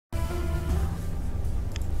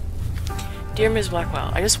Dear Ms.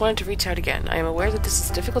 Blackwell, I just wanted to reach out again. I am aware that this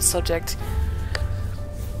is a difficult subject,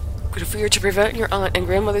 but if we are to prevent your aunt and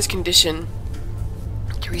grandmother's condition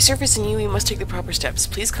to resurface in you, we must take the proper steps.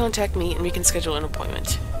 Please contact me and we can schedule an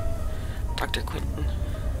appointment. Dr. Quinton.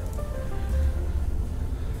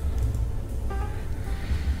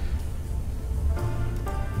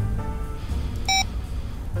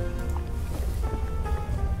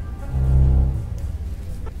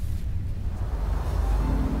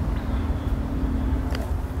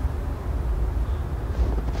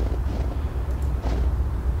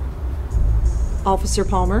 Officer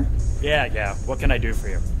Palmer? Yeah. What can I do for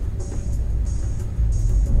you?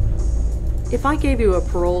 If I gave you a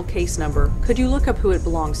parole case number, could you look up who it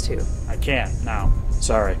belongs to? I can't, now.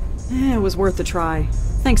 Sorry. It was worth a try.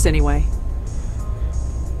 Thanks anyway.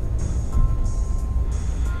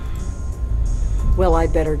 Well,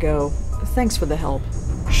 I'd better go. Thanks for the help.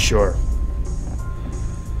 Sure.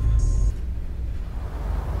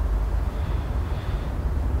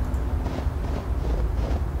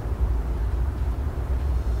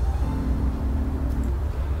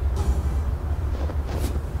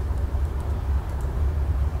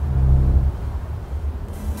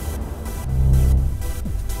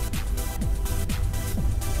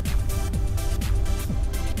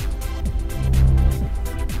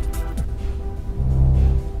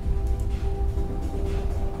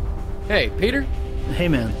 Hey, Peter? Hey,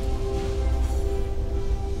 man.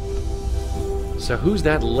 So who's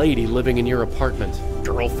that lady living in your apartment?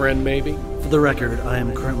 Girlfriend, maybe? For the record, I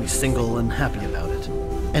am currently single and happy about it.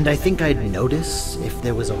 And I think I'd notice if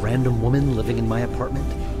there was a random woman living in my apartment.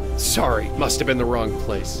 Sorry, must have been the wrong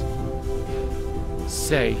place.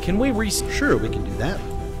 Say, can we Sure, we can do that.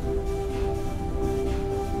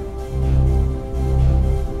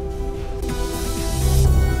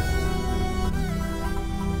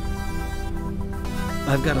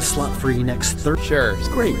 I've got a slot free next Thursday. Sure.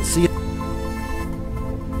 Great, see you.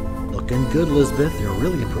 Looking good, Elizabeth. You're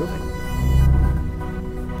really improving.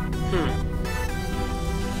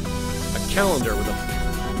 A calendar with a...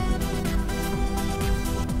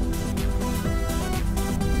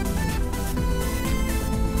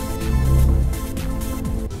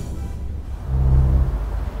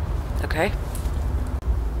 Okay.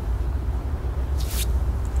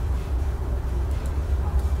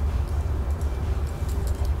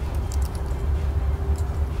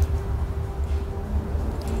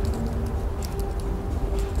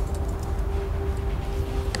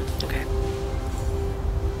 Okay.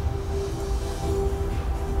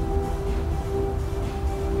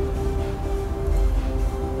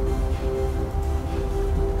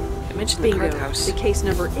 I mentioned the card Bingo. house. The case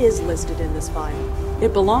number is listed in this file.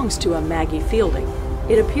 It belongs to a Maggie Fielding.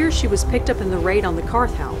 It appears she was picked up in the raid on the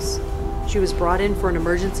Carth house. She was brought in for an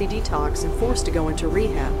emergency detox and forced to go into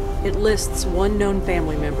rehab. It lists one known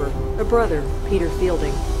family member, a brother, Peter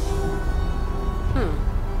Fielding.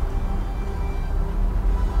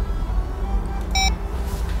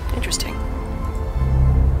 Interesting.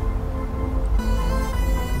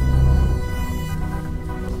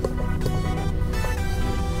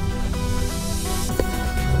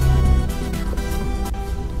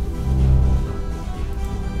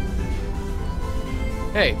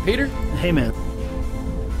 Hey, Peter? Hey, man.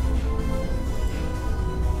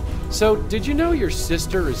 So, did you know your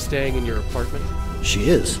sister is staying in your apartment? She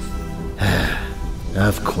is.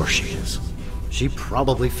 Of course she is. She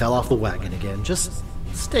probably fell off the wagon again. Just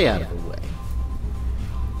stay out of the way.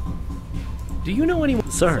 Do you know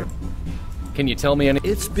anyone... Sorry. Can you tell me any...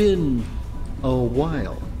 It's been a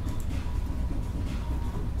while.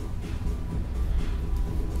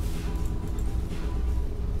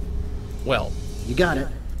 Well, You got it.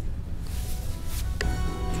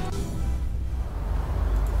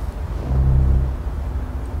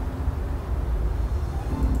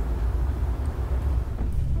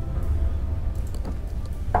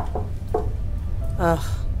 Ugh,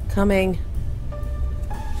 coming.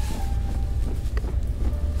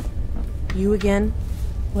 You again?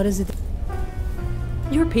 What is it?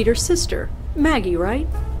 You're Peter's sister, Maggie, right?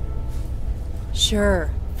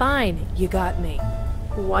 Sure, fine, you got me.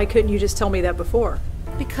 Why couldn't you just tell me that before?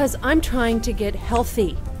 Because I'm trying to get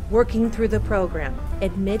healthy, working through the program,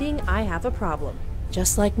 admitting I have a problem,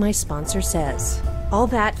 just like my sponsor says. All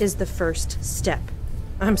that is the first step.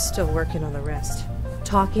 I'm still working on the rest.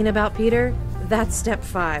 Talking about Peter? That's step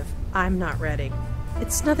 5. I'm not ready.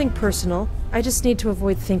 It's nothing personal. I just need to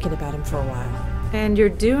avoid thinking about him for a while. And you're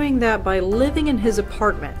doing that by living in his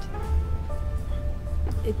apartment.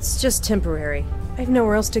 It's just temporary. I have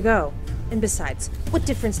nowhere else to go. And besides, what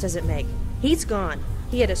difference does it make? He's gone.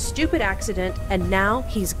 He had a stupid accident, and now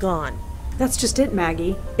he's gone. That's just it,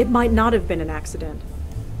 Maggie. It might not have been an accident.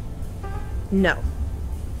 No.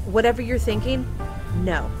 Whatever you're thinking,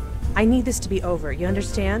 no. I need this to be over, you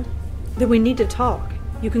understand? Then we need to talk.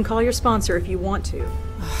 You can call your sponsor if you want to.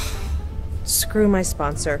 Screw my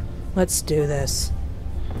sponsor. Let's do this.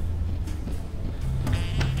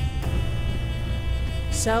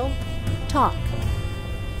 So, talk.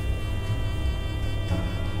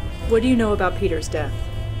 What do you know about Peter's death?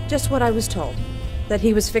 Just what I was told. That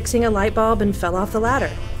he was fixing a light bulb and fell off the ladder.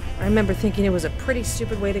 I remember thinking it was a pretty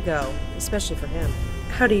stupid way to go, especially for him.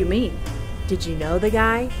 How do you mean? Did you know the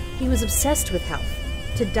guy? He was obsessed with health.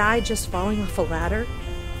 To die just falling off a ladder?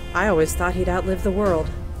 I always thought he'd outlive the world.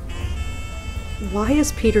 Why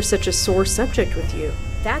is Peter such a sore subject with you?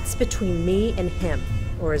 That's between me and him,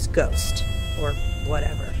 or his ghost, or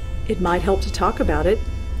whatever. It might help to talk about it.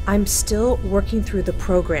 I'm still working through the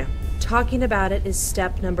program. Talking about it is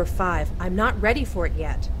step number 5. I'm not ready for it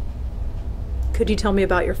yet. Could you tell me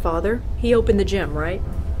about your father? He opened the gym, right?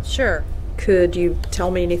 Sure. Could you tell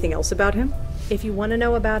me anything else about him? If you want to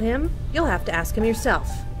know about him, you'll have to ask him yourself.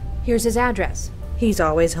 Here's his address. He's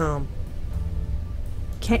always home.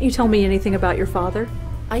 Can't you tell me anything about your father?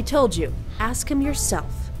 I told you. Ask him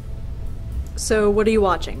yourself. So, what are you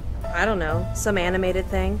watching? I don't know. Some animated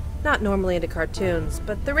thing. Not normally into cartoons,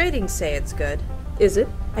 but the ratings say it's good. Is it?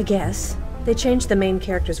 I guess. They changed the main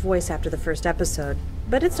character's voice after the first episode,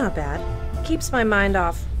 but it's not bad. Keeps my mind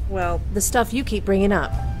off, well, the stuff you keep bringing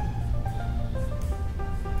up.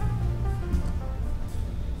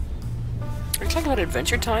 Are you talking about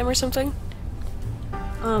Adventure Time or something?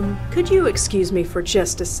 Could you excuse me for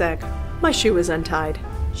just a sec? My shoe is untied.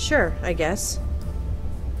 Sure, I guess.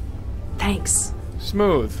 Thanks.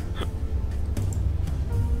 Smooth.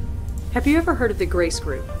 Have you ever heard of the Grace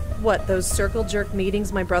Group? What, those circle jerk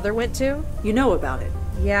meetings my brother went to? You know about it.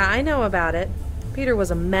 Yeah, I know about it. Peter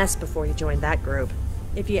was a mess before he joined that group.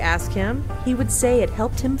 If you ask him, he would say it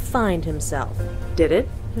helped him find himself. Did it?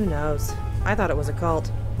 Who knows? I thought it was a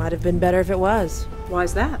cult. Might have been better if it was.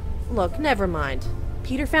 Why's that? Look, never mind.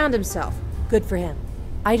 Peter found himself. Good for him.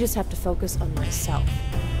 I just have to focus on myself.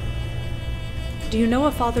 Do you know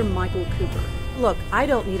a Father Michael Cooper? Look, I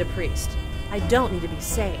don't need a priest. I don't need to be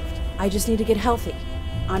saved. I just need to get healthy.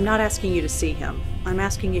 I'm not asking you to see him. I'm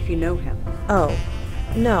asking if you know him. Oh,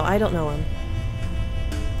 no, I don't know him.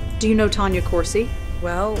 Do you know Tanya Corsi?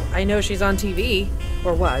 Well, I know she's on TV.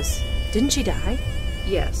 Or was. Didn't she die?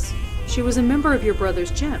 Yes. She was a member of your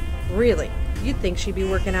brother's gym. Really? You'd think she'd be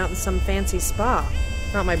working out in some fancy spa.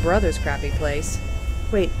 Not my brother's crappy place.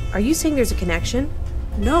 Wait, are you saying there's a connection?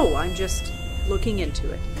 No, I'm just looking into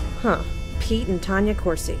it. Huh. Pete and Tanya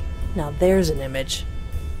Corsi. Now there's an image.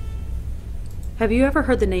 Have you ever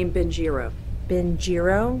heard the name Benjiro?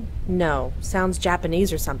 Benjiro? No. Sounds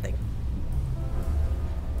Japanese or something.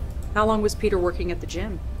 How long was Peter working at the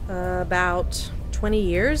gym? About 20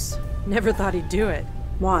 years? Never thought he'd do it.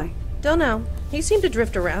 Why? Don't know. He seemed to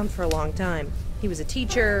drift around for a long time. He was a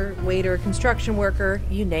teacher, waiter, construction worker,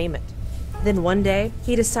 you name it. Then one day,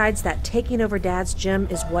 he decides that taking over Dad's gym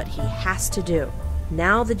is what he has to do.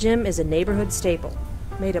 Now the gym is a neighborhood staple.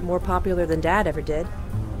 Made it more popular than Dad ever did.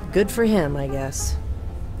 Good for him, I guess.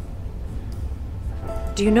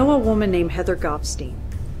 Do you know a woman named Heather Goffstein?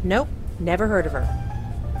 Nope, never heard of her.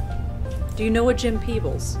 Do you know a Jim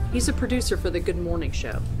Peebles? He's a producer for the Good Morning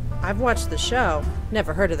Show. I've watched the show,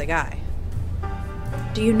 never heard of the guy.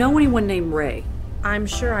 Do you know anyone named Ray? I'm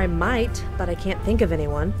sure I might, but I can't think of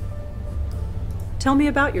anyone. Tell me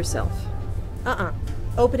about yourself.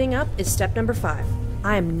 Opening up is step number 5.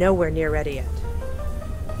 I am nowhere near ready yet.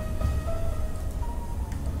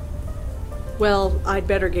 Well, I'd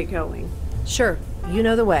better get going. Sure, you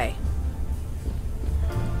know the way.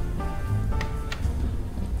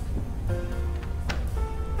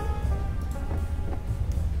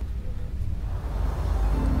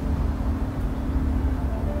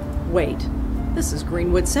 Wait, this is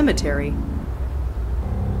Greenwood Cemetery.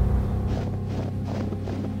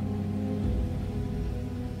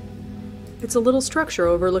 It's a little structure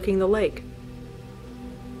overlooking the lake.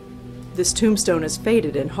 This tombstone is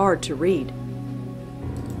faded and hard to read.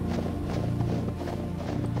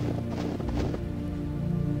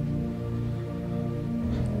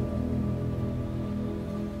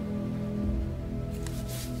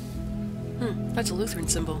 That's a Lutheran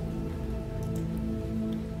symbol.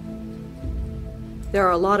 There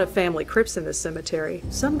are a lot of family crypts in this cemetery,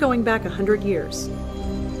 some going back 100 years.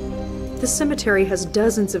 This cemetery has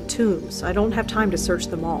dozens of tombs. I don't have time to search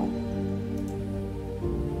them all.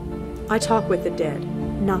 I talk with the dead,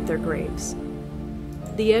 not their graves.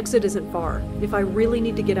 The exit isn't far. If I really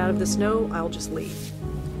need to get out of the snow, I'll just leave.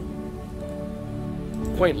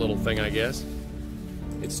 quaint little thing, I guess.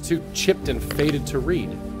 It's too chipped and faded to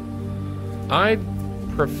read. I'd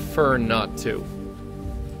prefer not to.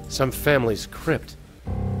 Some family's crypt.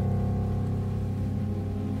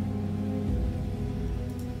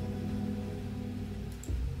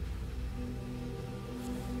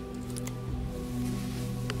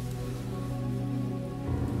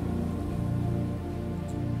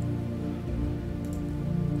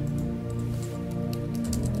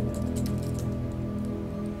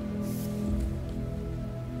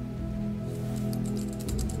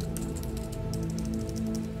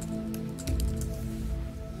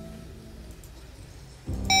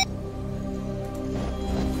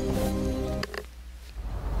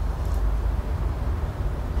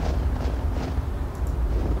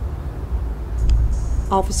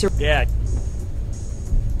 Officer, Yeah,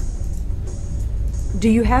 do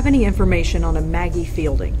you have any information on a Maggie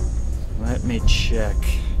Fielding? let me check.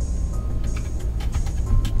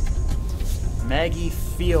 Maggie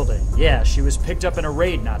Fielding. Yeah, she was picked up in a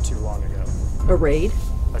raid not too long ago. A raid?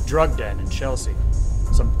 A drug den in Chelsea.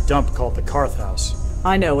 Some dump called the Carth House.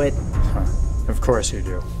 I know it. Huh. Of course you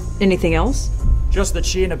do. Anything else? Just that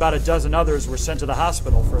she and about a dozen others were sent to the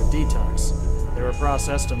hospital for a detox. They were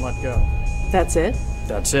processed and let go. That's it?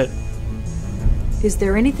 That's it. Is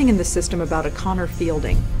there anything in the system about a Connor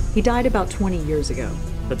Fielding? He died about 20 years ago.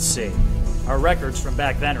 Let's see. Our records from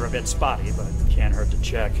back then are a bit spotty, but can't hurt to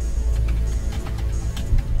check.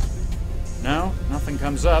 No, nothing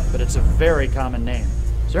comes up, but it's a very common name.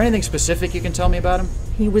 Is there anything specific you can tell me about him?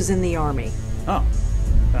 He was in the Army. Oh,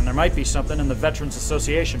 then there might be something in the Veterans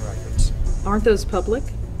Association records. Aren't those public?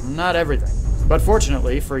 Not everything. But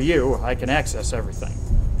fortunately for you, I can access everything.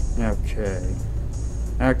 Okay.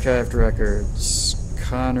 Archived records.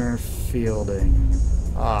 Connor Fielding.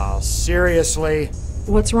 Ah, seriously?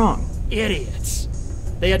 What's wrong? Idiots.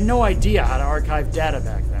 They had no idea how to archive data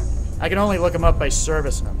back then. I can only look them up by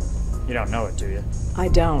service number. You don't know it, do you? I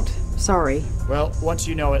don't. Sorry. Well, once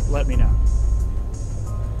you know it, let me know.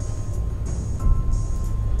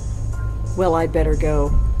 Well, I'd better go.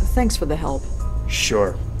 Thanks for the help.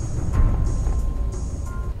 Sure.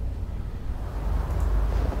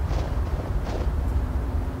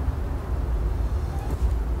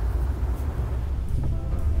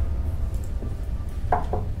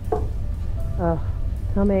 Oh,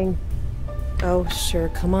 coming. Oh, sure,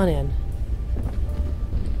 come on in.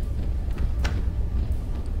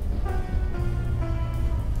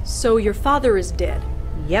 So your father is dead.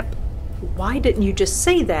 Yep. Why didn't you just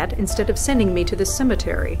say that instead of sending me to the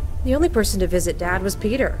cemetery? The only person to visit Dad was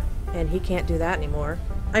Peter, and he can't do that anymore.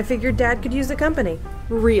 I figured Dad could use the company.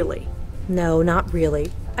 Really? No, not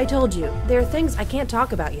really. I told you, there are things I can't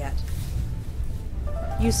talk about yet.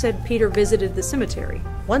 You said Peter visited the cemetery.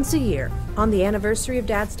 Once a year, on the anniversary of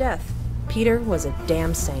Dad's death. Peter was a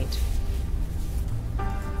damn saint.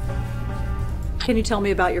 Can you tell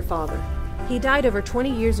me about your father? He died over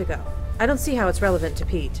 20 years ago. I don't see how it's relevant to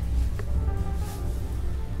Pete.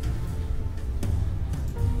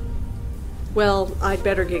 Well, I'd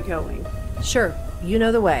better get going. Sure, you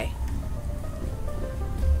know the way.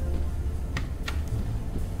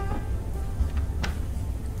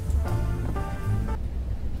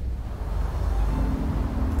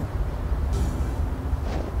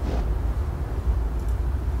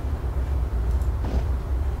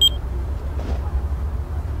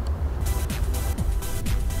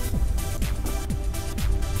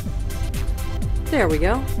 There we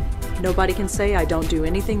go. Nobody can say I don't do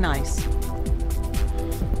anything nice.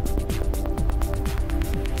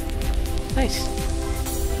 Nice.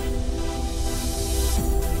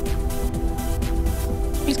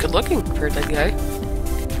 He's good looking for a dead guy.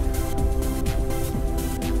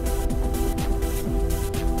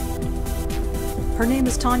 Her name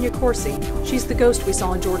is Tanya Corsi. She's the ghost we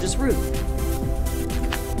saw on George's roof.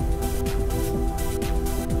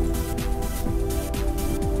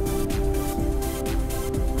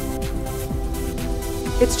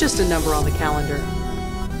 It's just a number on the calendar.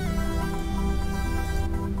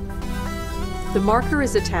 The marker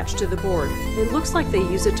is attached to the board. It looks like they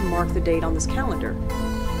use it to mark the date on this calendar.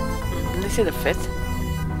 Didn't they say the 5th?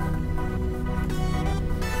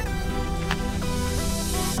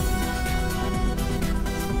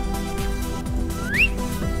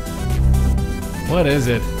 What is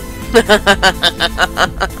it?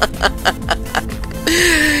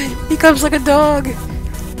 He comes like a dog! Do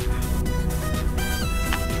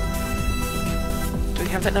we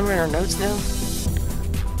have that number in our notes now?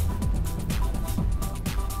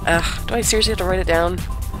 Ugh, do I seriously have to write it down?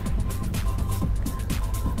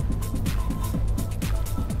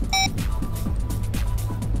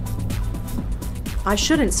 I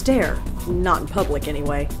shouldn't stare. Not in public,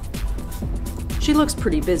 anyway. She looks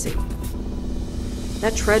pretty busy.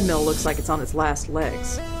 That treadmill looks like it's on its last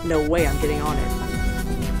legs. No way I'm getting on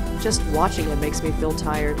it. Just watching it makes me feel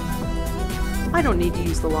tired. I don't need to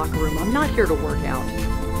use the locker room. I'm not here to work out.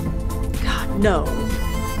 God, no.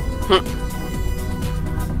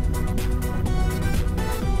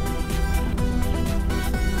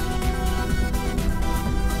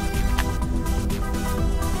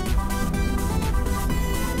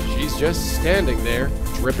 She's just standing there,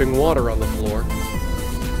 dripping water on the floor.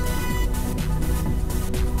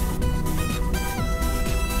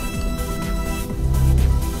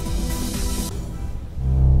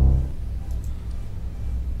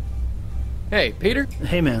 Hey, Peter?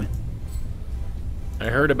 Hey, man. I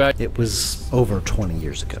heard about... It was over 20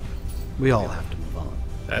 years ago. We all have to move on.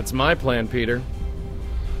 That's my plan, Peter.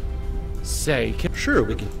 Say, Sure,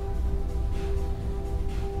 we can...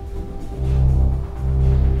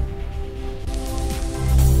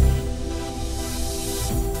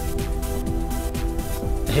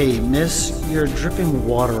 Hey, miss, you're dripping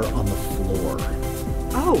water on the floor.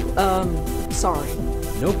 Oh, sorry.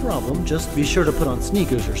 No problem, just be sure to put on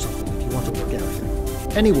sneakers or something if you want to work out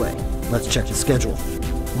here. Anyway, let's check the schedule.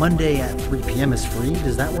 Monday at 3 p.m. is free,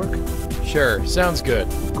 does that work? Sure, sounds good.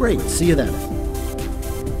 Great, see you then.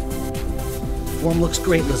 Form looks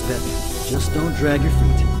great, Lisbeth. Just don't drag your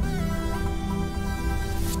feet.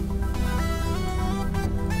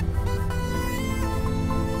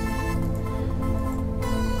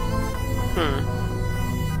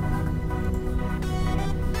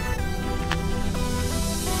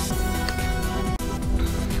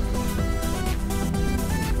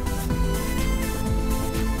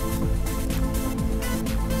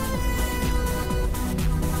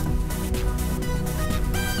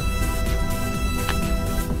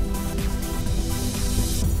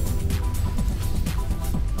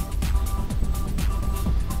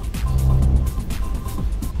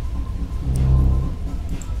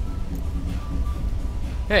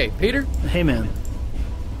 Hey, Peter? Hey, man.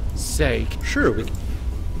 Say, Sure, we can...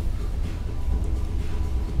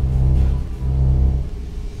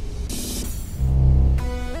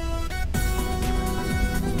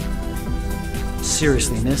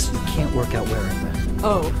 Seriously, miss, you can't work out wearing that.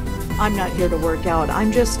 Oh, I'm not here to work out.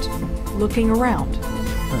 I'm just looking around.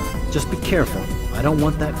 Just be careful. I don't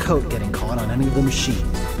want that coat getting caught on any of the machines.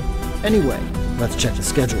 Anyway, let's check the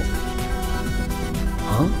schedule.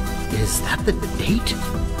 Huh? Is that the date?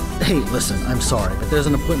 Hey, listen, I'm sorry, but there's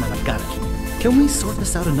an appointment I've got to keep. Can we sort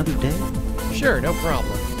this out another day? sure, no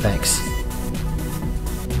problem. Thanks.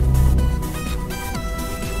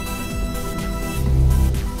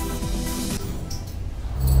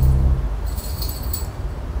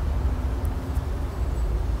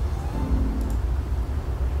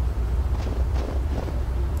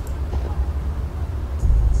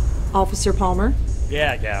 Officer Palmer,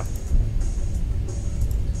 Yeah, Gav.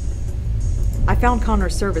 I found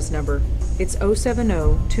Connor's service number. It's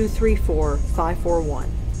 070-234-541.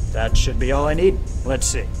 That should be all I need. Let's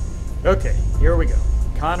see. Okay, here we go.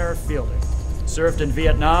 Connor Fielding. Served in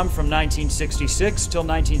Vietnam from 1966 till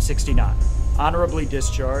 1969. Honorably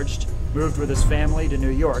discharged. Moved with his family to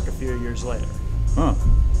New York a few years later. Huh.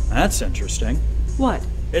 That's interesting. What?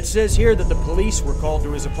 It says here that the police were called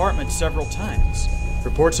to his apartment several times.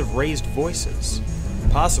 Reports of raised voices.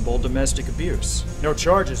 Possible domestic abuse. No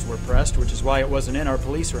charges were pressed, which is why it wasn't in our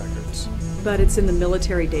police records. But it's in the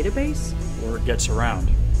military database? Word gets around.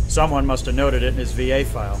 Someone must have noted it in his VA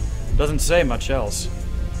file. Doesn't say much else.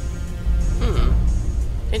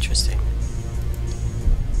 Interesting.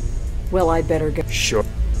 Well, I'd better go. Sure.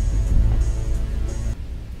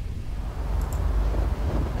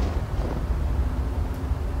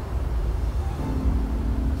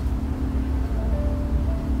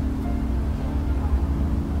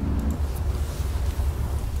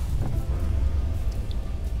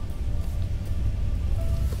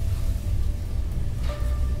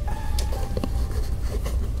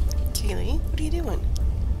 Keely, what are you doing?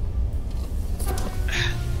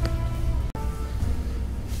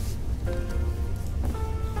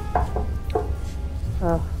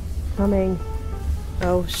 Oh, coming.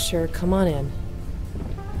 Oh, sure, come on in.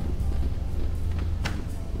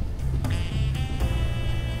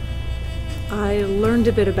 I learned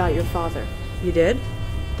a bit about your father. You did?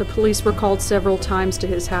 The police were called several times to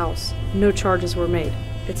his house. No charges were made.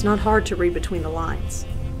 It's not hard to read between the lines.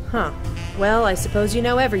 Huh. Well, I suppose you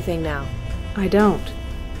know everything now. I don't,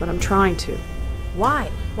 but I'm trying to. Why?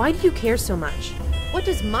 Why do you care so much? What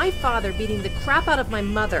does my father beating the crap out of my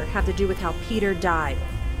mother have to do with how Peter died?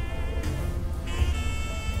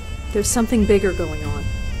 There's something bigger going on.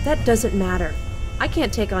 That doesn't matter. I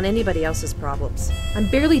can't take on anybody else's problems. I'm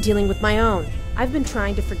barely dealing with my own. I've been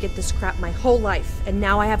trying to forget this crap my whole life, and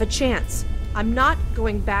now I have a chance. I'm not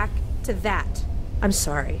going back to that. I'm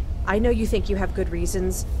sorry. I know you think you have good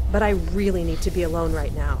reasons, but I really need to be alone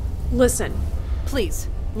right now. Listen. Please,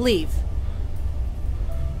 leave.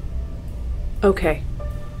 Okay.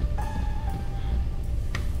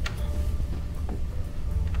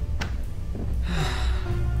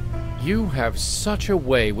 You have such a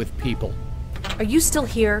way with people. Are you still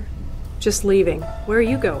here? Just leaving. Where are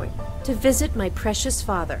you going? To visit my precious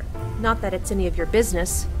father. Not that it's any of your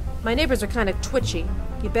business. My neighbors are kind of twitchy.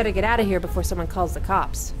 You'd better get out of here before someone calls the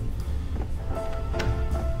cops.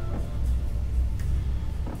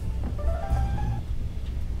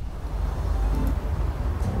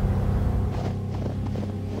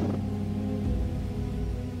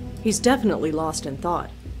 He's definitely lost in thought.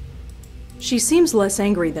 She seems less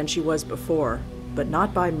angry than she was before, but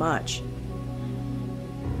not by much.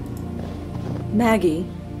 Maggie.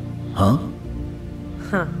 Huh?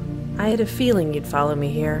 Huh. I had a feeling you'd follow me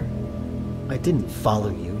here. I didn't follow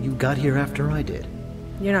you. You got here after I did.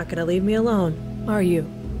 You're not gonna leave me alone, are you?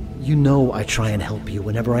 You know I try and help you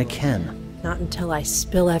whenever I can. Not until I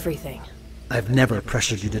spill everything. I've never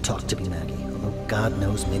pressured you to talk to me, Maggie, although God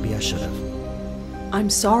knows maybe I should have. I'm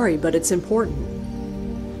sorry, but it's important.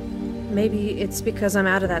 Maybe it's because I'm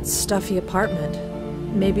out of that stuffy apartment.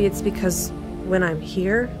 Maybe it's because when I'm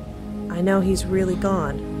here, I know he's really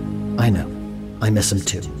gone. I know. I miss him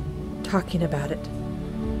too. Talking about it.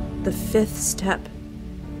 The fifth step.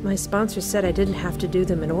 My sponsor said I didn't have to do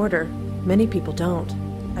them in order. Many people don't.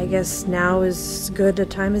 I guess now is as good a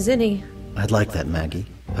time as any. I'd like that, Maggie.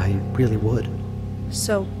 I really would.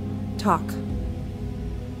 So, talk.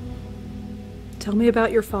 Tell me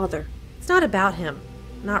about your father. It's not about him.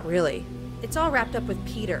 Not really. It's all wrapped up with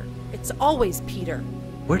Peter. It's always Peter.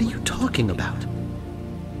 What are you talking about?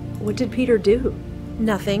 What did Peter do?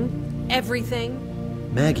 Nothing.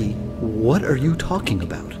 Everything. Maggie, what are you talking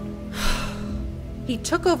about? He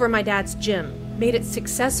took over my dad's gym, made it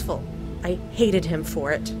successful. I hated him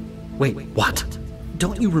for it. Wait, what?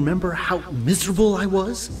 Don't you remember how miserable I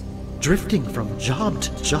was? Drifting from job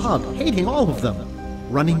to job, hating all of them.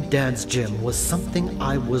 Running Dad's gym was something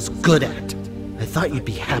I was good at. I thought you'd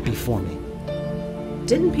be happy for me.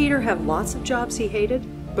 Didn't Peter have lots of jobs he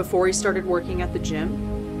hated before he started working at the gym?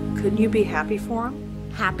 Couldn't you be happy for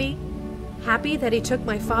him? Happy? Happy that he took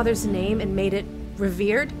my father's name and made it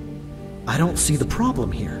revered? I don't see the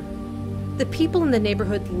problem here. The people in the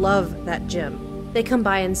neighborhood love that gym. They come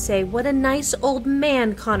by and say what a nice old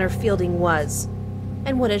man Connor Fielding was,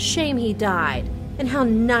 and what a shame he died, and how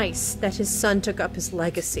nice that his son took up his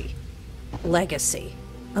legacy. Legacy.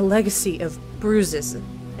 A legacy of bruises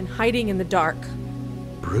and hiding in the dark.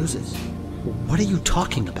 Bruises? What are you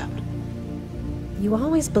talking about? You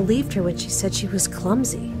always believed her when she said she was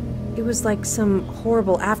clumsy. It was like some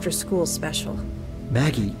horrible after-school special.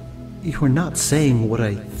 Maggie, you're not saying what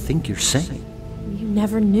I think you're saying. You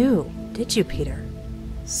never knew, did you, Peter?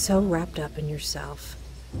 So wrapped up in yourself.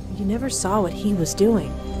 You never saw what he was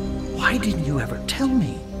doing. Why didn't you ever tell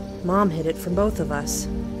me? Mom hid it from both of us,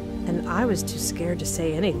 and I was too scared to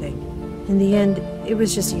say anything. In the end, it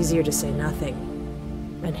was just easier to say nothing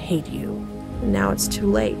and hate you. And now it's too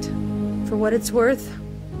late. For what it's worth,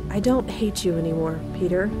 I don't hate you anymore,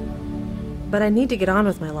 Peter. But I need to get on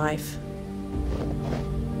with my life.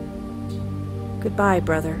 Goodbye,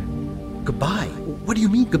 brother. Goodbye? What do you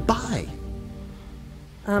mean, goodbye?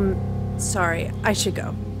 Sorry, I should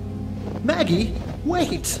go. Maggie,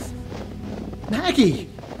 wait! Maggie!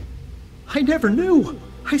 I never knew!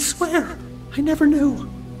 I swear, I never knew.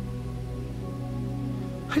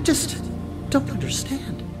 I just don't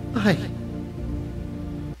understand.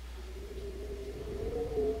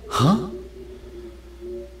 Huh?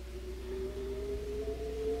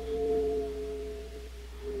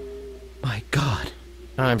 My God.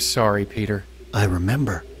 I'm sorry, Peter. I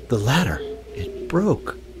remember. The ladder. It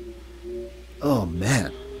broke. Oh,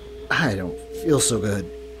 man. I don't feel so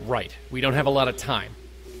good. Right. We don't have a lot of time.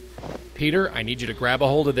 Peter, I need you to grab a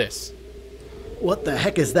hold of this. What the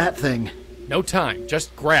heck is that thing? No time.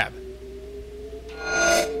 Just grab.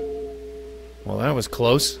 Well, that was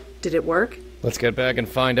close. Did it work? Let's get back and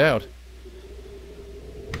find out.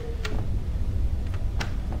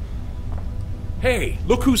 Hey,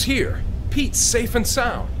 look who's here. Pete's safe and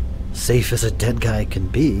sound. Safe as a dead guy can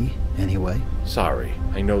be, anyway. Sorry,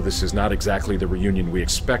 I know this is not exactly the reunion we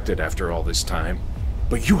expected after all this time.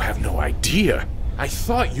 But you have no idea. I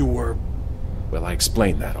thought you were... Well, I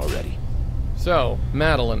explained that already. So,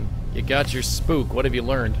 Madeline, you got your spook. What have you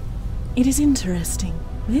learned? It is interesting.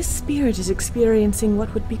 This spirit is experiencing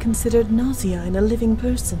what would be considered nausea in a living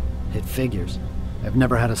person. It figures. I've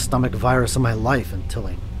never had a stomach virus in my life until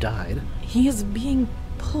I died. He is being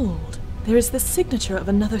pulled. There is the signature of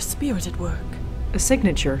another spirit at work. A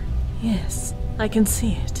signature? Yes, I can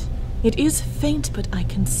see it. It is faint, but I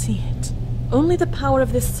can see it. Only the power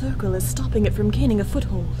of this circle is stopping it from gaining a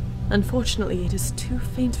foothold. Unfortunately, it is too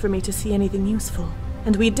faint for me to see anything useful,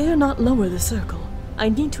 and we dare not lower the circle. I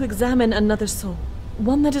need to examine another soul,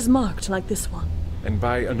 one that is marked like this one. And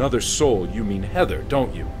by another soul, you mean Heather,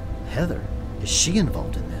 don't you? Heather? Is she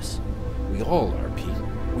involved in this? We all are, Pete.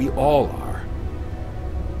 We all are.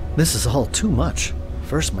 This is all too much.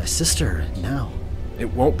 First my sister, and now...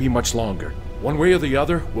 It won't be much longer. One way or the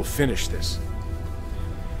other, we'll finish this.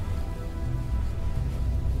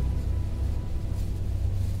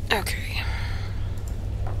 Okay.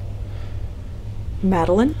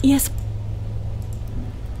 Madeline? Yes.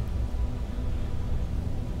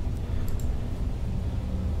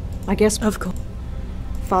 I guess... Of course.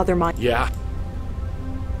 Father might... Yeah.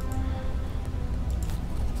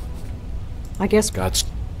 I guess... God's...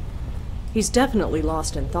 He's definitely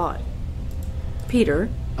lost in thought. Peter?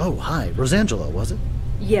 Oh, hi. Rosangela, was it?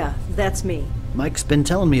 Yeah, that's me. Mike's been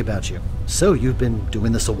telling me about you. So you've been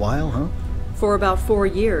doing this a while, huh? For about 4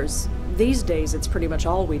 years. These days, it's pretty much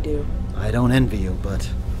all we do. I don't envy you, but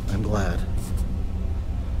I'm glad.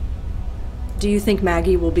 Do you think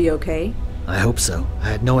Maggie will be okay? I hope so. I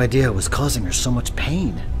had no idea it was causing her so much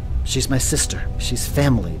pain. She's my sister. She's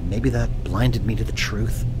family. Maybe that blinded me to the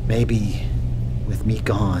truth. Maybe, with me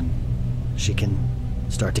gone, she can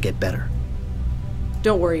start to get better.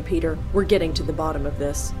 Don't worry, Peter. We're getting to the bottom of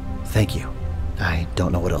this. Thank you. I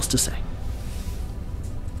don't know what else to say.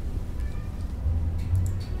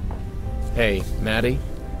 Hey, Maddie?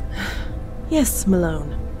 Yes,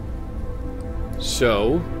 Malone.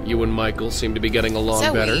 So, you and Michael seem to be getting along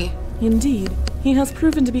Zoe. better. Indeed, he has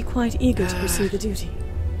proven to be quite eager to pursue the duty.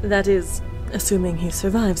 That is, assuming he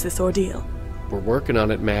survives this ordeal. We're working on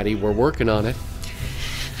it, Maddie. We're working on it.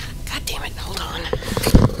 God damn it, hold on.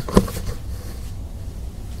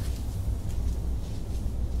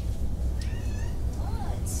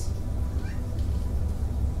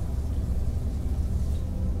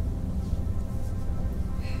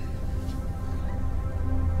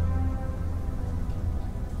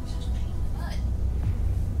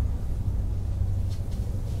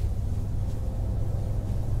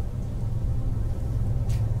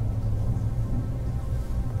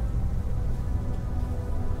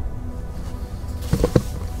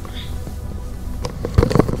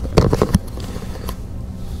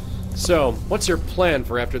 So, what's your plan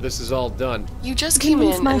for after this is all done? You just came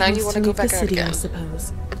in, and now you want to go leave the back out city, I again.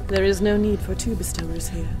 suppose. There is no need for two bestowers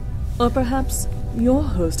here. Or perhaps your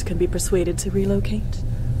host can be persuaded to relocate.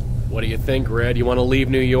 What do you think, Red? You want to leave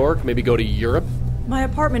New York? Maybe go to Europe? My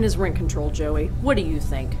apartment is rent controlled, Joey. What do you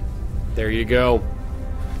think? There you go.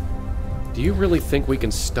 Do you really think we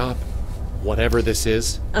can stop whatever this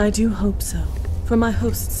is? I do hope so. For my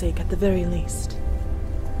host's sake, at the very least.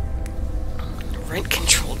 Rent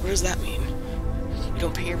controlled? What does that mean? You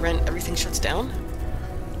don't pay your rent, everything shuts down?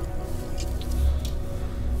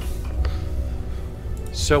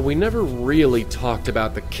 So we never really talked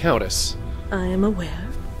about the Countess. I am aware.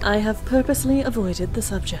 I have purposely avoided the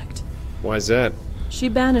subject. Why's that? She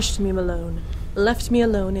banished me, Malone. Left me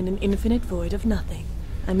alone in an infinite void of nothing.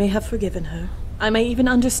 I may have forgiven her. I may even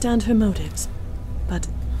understand her motives. But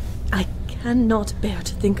I cannot bear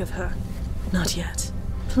to think of her. Not yet.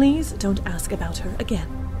 Please don't ask about her again.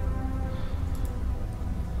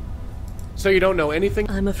 So you don't know anything?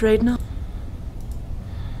 I'm afraid not.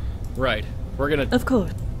 Right. We're gonna... Of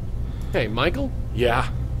course. Hey, Michael? Yeah.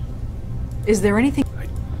 Is there anything...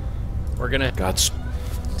 We're gonna... God's...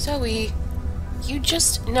 Zoe, you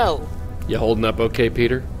just know. You holding up okay,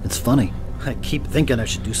 Peter? It's funny. I keep thinking I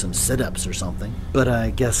should do some sit-ups or something, but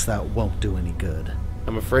I guess that won't do any good.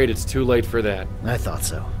 I'm afraid it's too late for that. I thought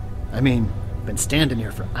so. I mean, I've been standing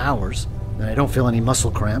here for hours, and I don't feel any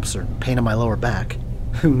muscle cramps or pain in my lower back.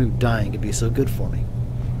 Who knew dying could be so good for me?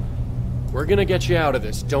 We're gonna get you out of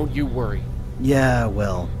this, don't you worry. Yeah,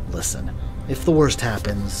 well, listen. If the worst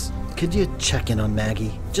happens, could you check in on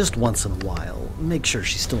Maggie? Just once in a while. Make sure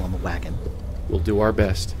she's still on the wagon. We'll do our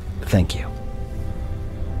best. Thank you.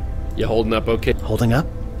 You holding up okay? Holding up?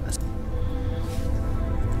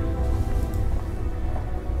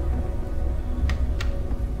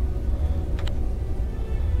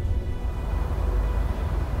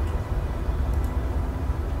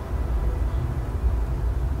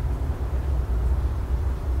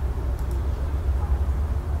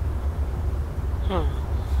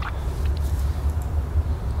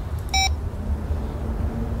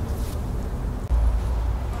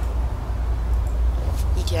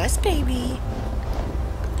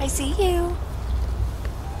 I see you.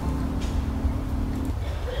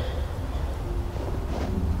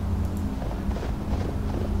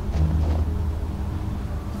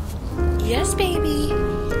 Yes, baby.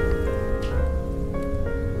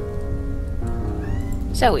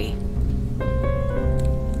 Zoe.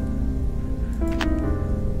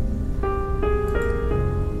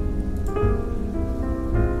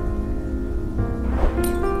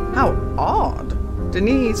 How odd.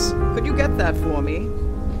 Denise, could you get that for me?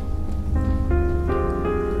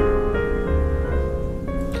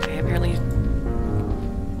 I apparently...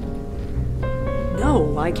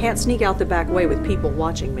 No, I can't sneak out the back way with people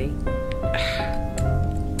watching me.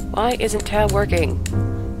 Why isn't Tab working?